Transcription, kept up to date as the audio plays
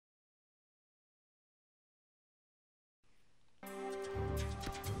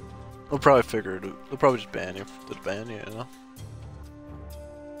They'll probably figure it. They'll probably just ban you. They'll ban you, you know.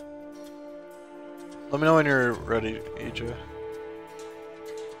 Let me know when you're ready, EJ.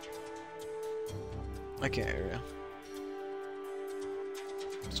 I can't hear you.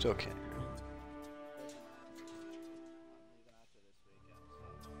 Still can't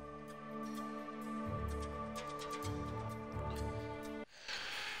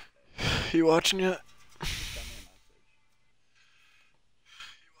hear you. You watching yet?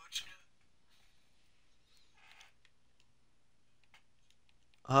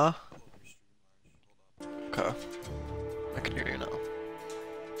 Huh? Okay. I can hear you now.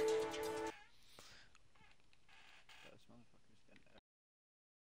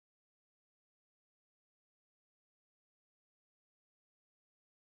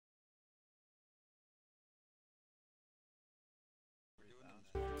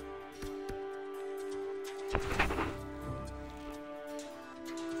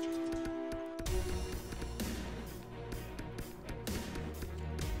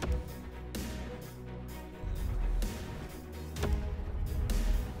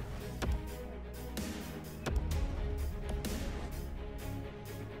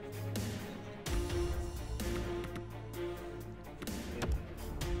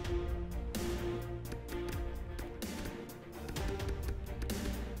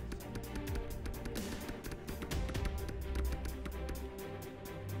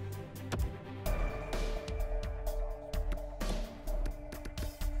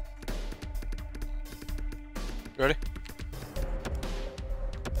 Ready?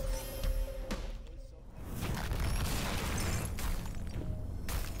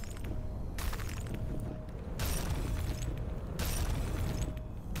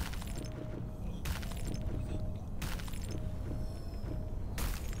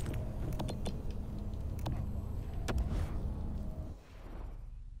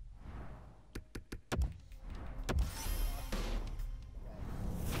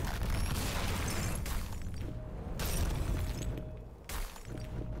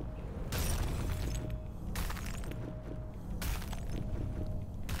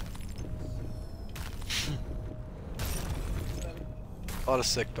 A lot of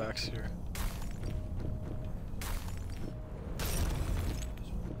sick backs here.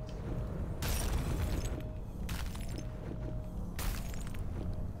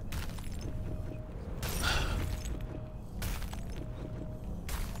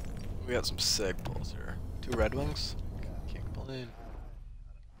 We got some sick pulls here. 2 Red Wings. Can't complain.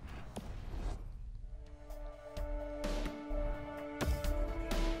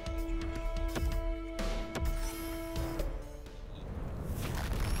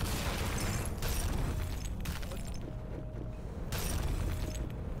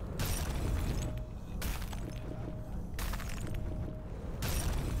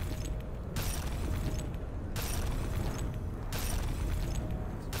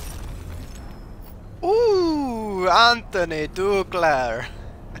 Ooh, Anthony Duclair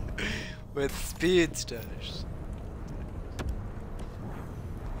with speedsters.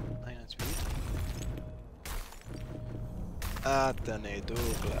 99 speed. Anthony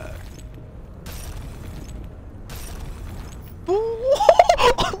Duclair. Ooh,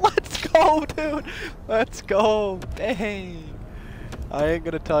 let's go, dude. Let's go. Dang. I ain't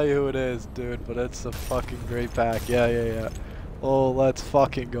gonna tell you who it is, dude, but it's a fucking great pack. Yeah. Oh, let's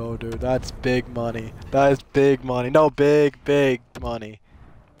fucking go, dude. That's big money. That is big money. No, big money.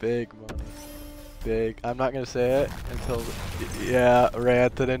 Big money. Big. I'm not gonna say it until, yeah,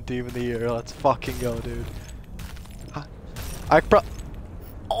 ranted Team of the Year. Let's fucking go, dude.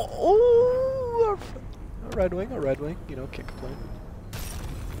 Oh, a red wing, you know, can't complain.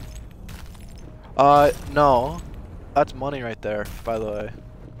 No. That's money right there, by the way.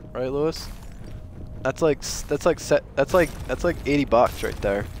 Right, Lewis? That's like 80 bucks right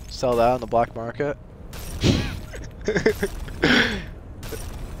there. Sell that on the black market.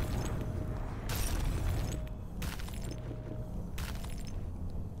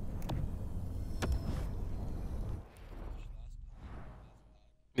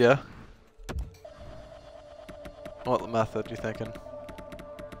 Yeah. What method you thinking?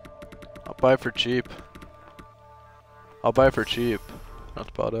 I'll buy for cheap. That's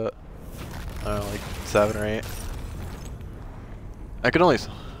about it. I don't know, like 7 or 8. I could only,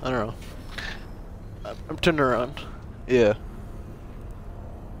 I don't know. I'm turning around. Yeah.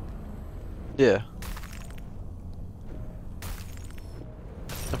 Yeah.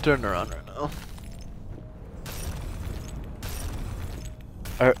 I'm turning around right now.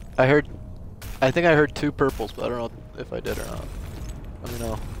 I think I heard 2 purples, but I don't know if I did or not. Let me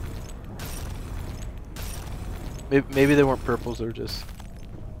know. Maybe they weren't purples, they were just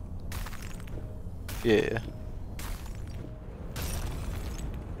Yeah.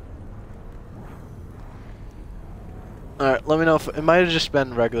 Alright, let me know if it might have just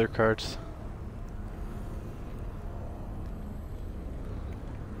been regular cards.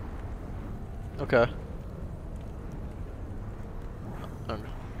 Okay.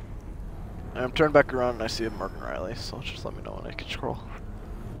 I'm turned back around and I see a Morgan Riley, so just let me know when I can scroll.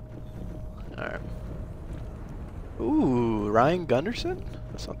 Alright. Ooh, Ryan Gunderson?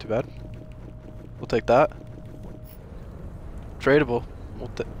 That's not too bad. We'll take that. Tradable.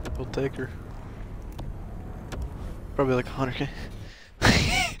 We'll take her. Probably like 100k.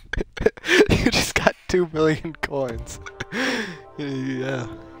 You just got 2 million coins. Yeah.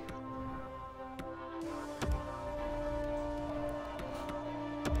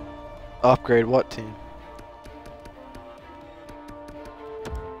 Upgrade what team?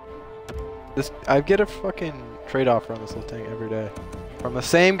 I get a fucking trade offer on this little thing every day. From the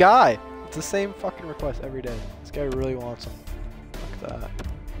same guy! It's the same fucking request every day. This guy really wants them. Fuck that.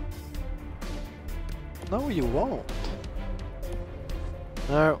 No, you won't.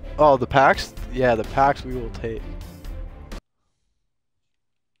 Oh, the packs? Yeah, the packs we will take.